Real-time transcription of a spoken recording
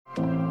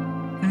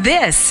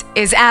This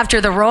is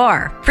After the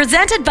Roar,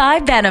 presented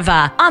by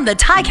Beneva on the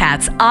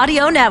Ticats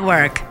Audio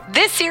Network.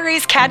 This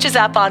series catches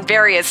up on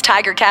various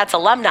Tiger Cats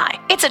alumni.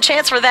 It's a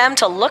chance for them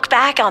to look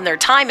back on their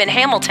time in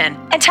Hamilton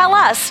and tell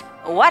us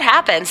what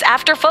happens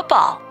after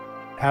football.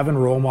 Having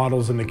role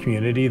models in the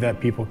community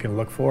that people can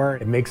look for,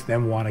 it makes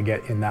them want to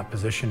get in that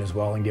position as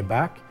well and give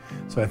back.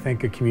 So I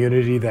think a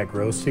community that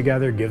grows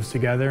together, gives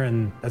together,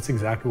 and that's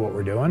exactly what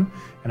we're doing.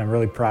 And I'm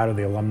really proud of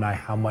the alumni,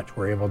 how much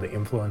we're able to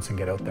influence and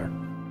get out there.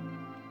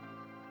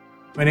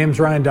 My name's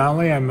Ryan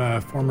Donnelly. I'm a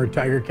former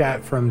Tiger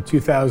Cat from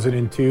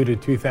 2002 to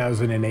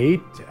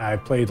 2008. I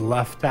played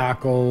left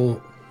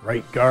tackle,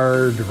 right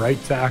guard,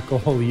 right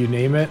tackle, you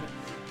name it.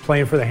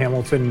 Playing for the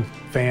Hamilton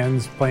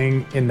fans,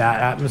 playing in that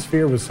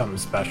atmosphere was something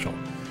special.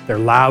 They're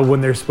loud when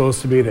they're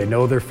supposed to be. They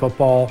know their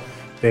football.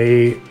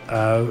 They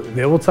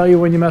will tell you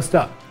when you messed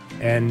up.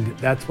 And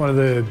that's one of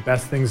the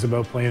best things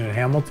about playing in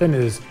Hamilton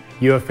is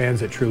you have fans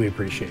that truly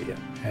appreciate you.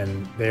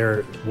 And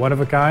they're one of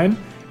a kind.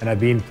 And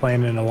I've been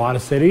playing in a lot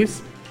of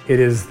cities. It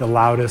is the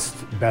loudest,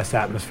 best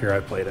atmosphere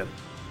I've played in.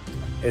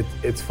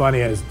 It's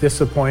funny, as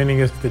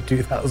disappointing as the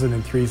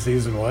 2003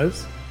 season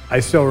was, I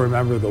still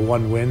remember the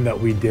one win that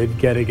we did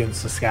get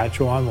against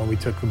Saskatchewan when we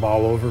took the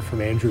ball over from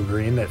Andrew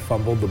Green that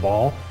fumbled the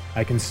ball.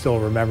 I can still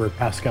remember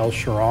Pascal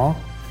Charon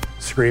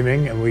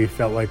screaming, and we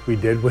felt like we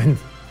did win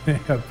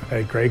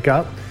a Grey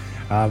Cup.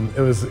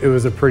 It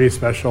was a pretty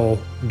special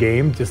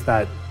game, just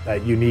that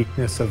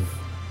uniqueness of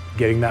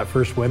getting that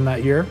first win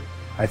that year.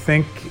 I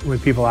think when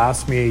people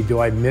ask me, do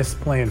I miss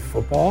playing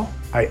football?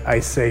 I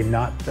say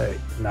not the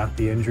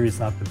injuries,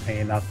 not the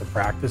pain, not the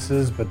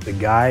practices, but the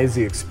guys,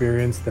 the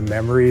experience, the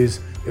memories.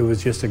 It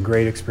was just a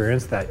great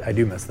experience that I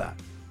do miss that.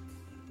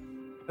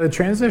 The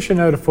transition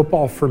out of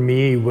football for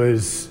me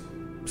was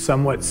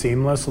somewhat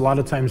seamless. A lot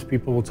of times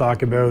people will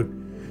talk about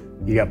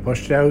you got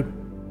pushed out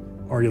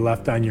or you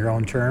left on your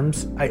own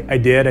terms. I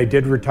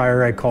did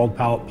retire. I called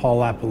Paul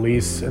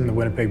LaPolice and the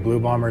Winnipeg Blue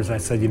Bombers and I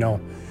said,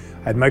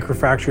 I had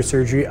microfracture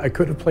surgery. I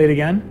could have played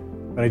again,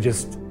 but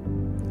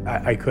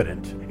I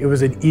couldn't. It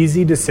was an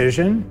easy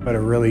decision, but a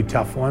really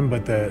tough one.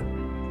 But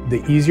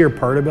the easier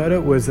part about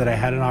it was that I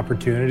had an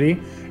opportunity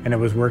and I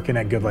was working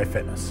at Good Life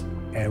Fitness.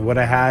 And what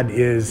I had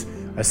is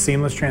a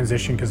seamless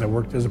transition because I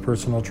worked as a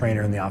personal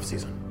trainer in the off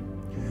season.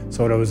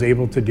 So what I was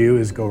able to do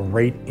is go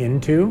right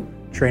into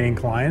training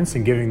clients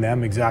and giving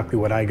them exactly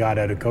what I got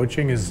out of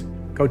coaching is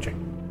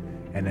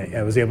coaching. And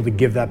I was able to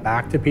give that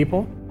back to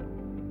people.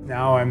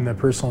 Now I'm the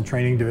personal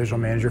training divisional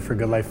manager for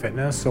Good Life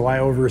Fitness, so I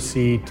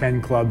oversee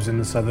 10 clubs in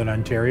the Southern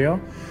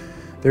Ontario.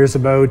 There's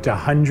about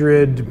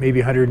 100, maybe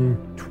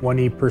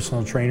 120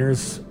 personal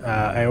trainers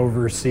I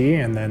oversee,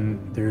 and then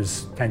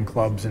there's 10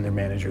 clubs and their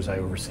managers I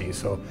oversee.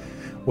 So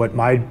what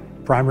my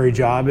primary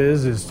job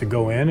is to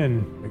go in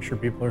and make sure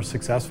people are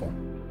successful.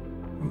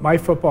 My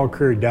football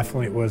career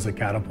definitely was a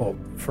catapult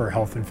for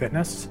health and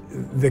fitness.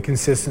 The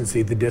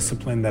consistency, the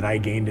discipline that I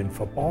gained in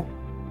football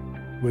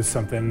was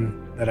something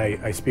that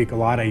I speak a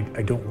lot. I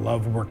don't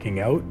love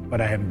working out,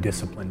 but I have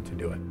discipline to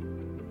do it.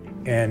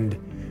 And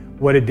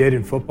what it did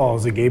in football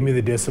is it gave me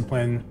the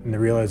discipline and the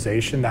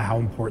realization that how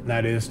important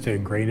that is to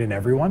ingrain in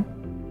everyone.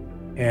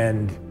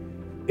 And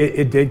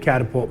it did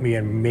catapult me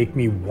and make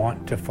me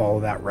want to follow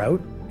that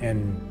route.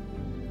 And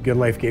Good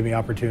Life gave me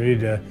opportunity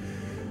to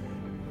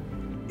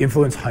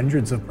influence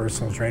hundreds of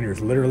personal trainers,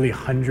 literally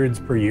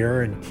hundreds per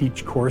year, and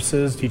teach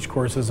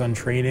courses on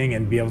training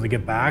and be able to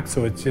get back.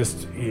 So it's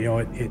just,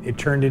 it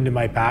turned into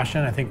my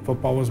passion. I think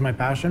football was my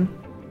passion.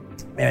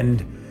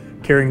 And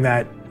carrying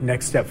that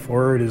next step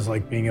forward is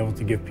like being able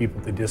to give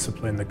people the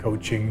discipline, the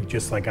coaching,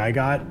 just like I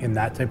got in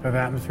that type of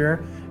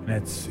atmosphere. And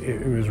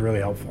it was really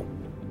helpful.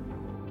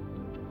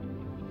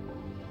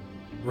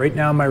 Right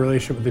now, my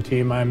relationship with the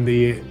team, I'm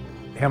the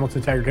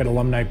Hamilton Tiger Cat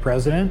alumni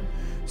president.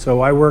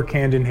 So I work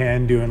hand in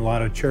hand doing a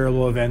lot of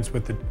charitable events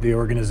with the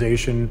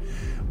organization.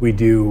 We've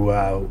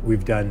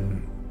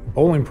done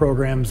bowling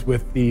programs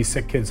with the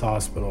Sick Kids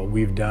Hospital.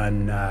 We've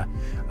done a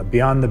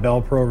Beyond the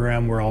Bell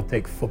program where I'll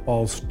take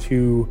footballs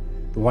to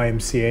the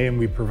YMCA and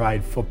we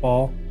provide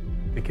football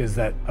because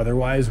that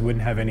otherwise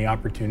wouldn't have any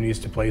opportunities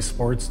to play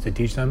sports, to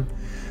teach them.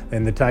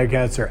 And the Tiger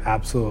Cats are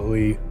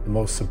absolutely the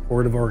most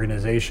supportive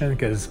organization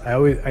because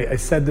I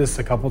said this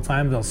a couple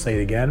times, I'll say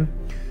it again.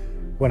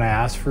 When I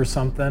ask for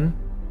something,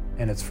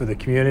 and it's for the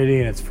community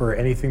and it's for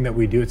anything that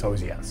we do, it's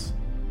always yes.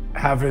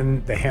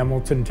 Having the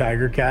Hamilton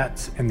Tiger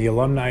Cats and the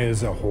alumni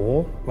as a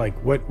whole, like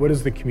what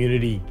does the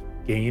community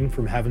gain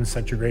from having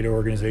such a great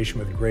organization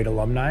with great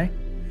alumni?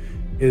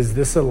 Is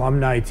this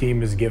alumni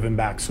team is given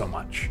back so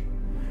much.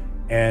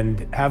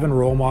 And having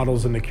role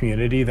models in the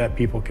community that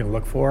people can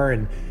look for,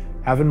 and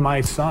having my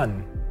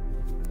son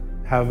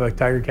have a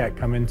Tiger Cat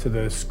come into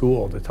the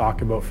school to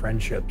talk about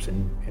friendships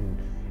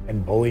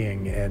and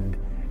bullying and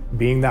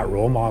being that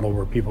role model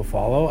where people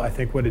follow, I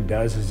think what it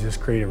does is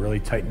just create a really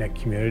tight-knit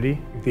community.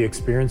 The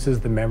experiences,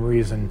 the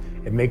memories, and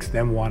it makes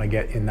them want to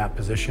get in that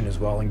position as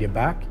well and give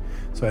back.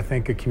 So I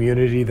think a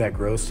community that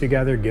grows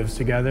together, gives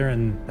together,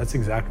 and that's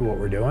exactly what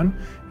we're doing.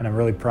 And I'm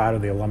really proud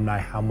of the alumni,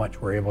 how much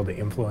we're able to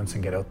influence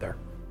and get out there.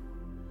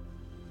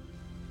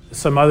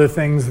 Some other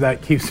things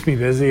that keeps me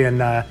busy,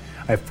 and I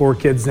have 4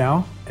 kids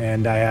now,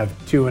 and I have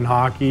 2 in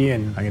hockey,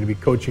 and I'm going to be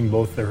coaching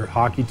both their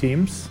hockey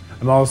teams.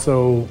 I'm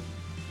also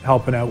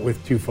helping out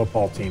with 2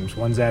 football teams.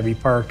 One's Abbey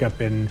Park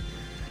up in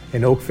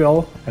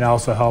Oakville, and I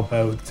also help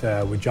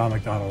out with John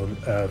McDonald,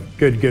 a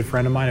good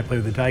friend of mine. I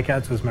played with the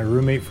Ticats, was my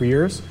roommate for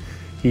years.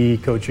 He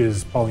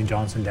coaches Pauline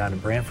Johnson down in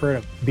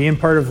Brantford. Being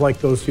part of like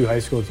those 2 high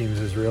school teams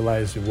has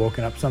realized it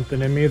woken up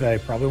something in me that I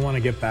probably want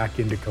to get back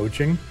into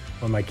coaching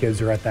when my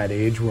kids are at that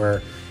age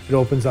where it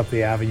opens up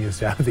the avenues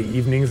to have the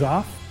evenings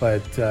off.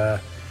 But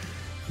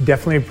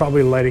definitely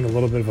probably lighting a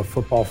little bit of a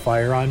football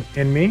fire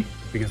in me,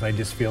 because I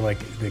just feel like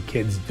the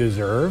kids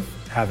deserve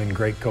having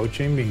great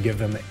coaching and give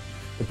them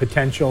the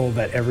potential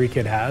that every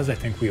kid has. I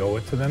think we owe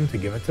it to them to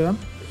give it to them.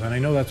 And I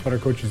know that's what our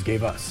coaches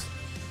gave us.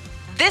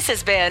 This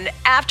has been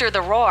After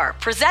the Roar,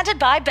 presented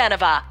by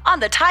Beneva on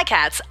the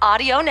Ticats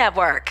Audio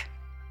Network.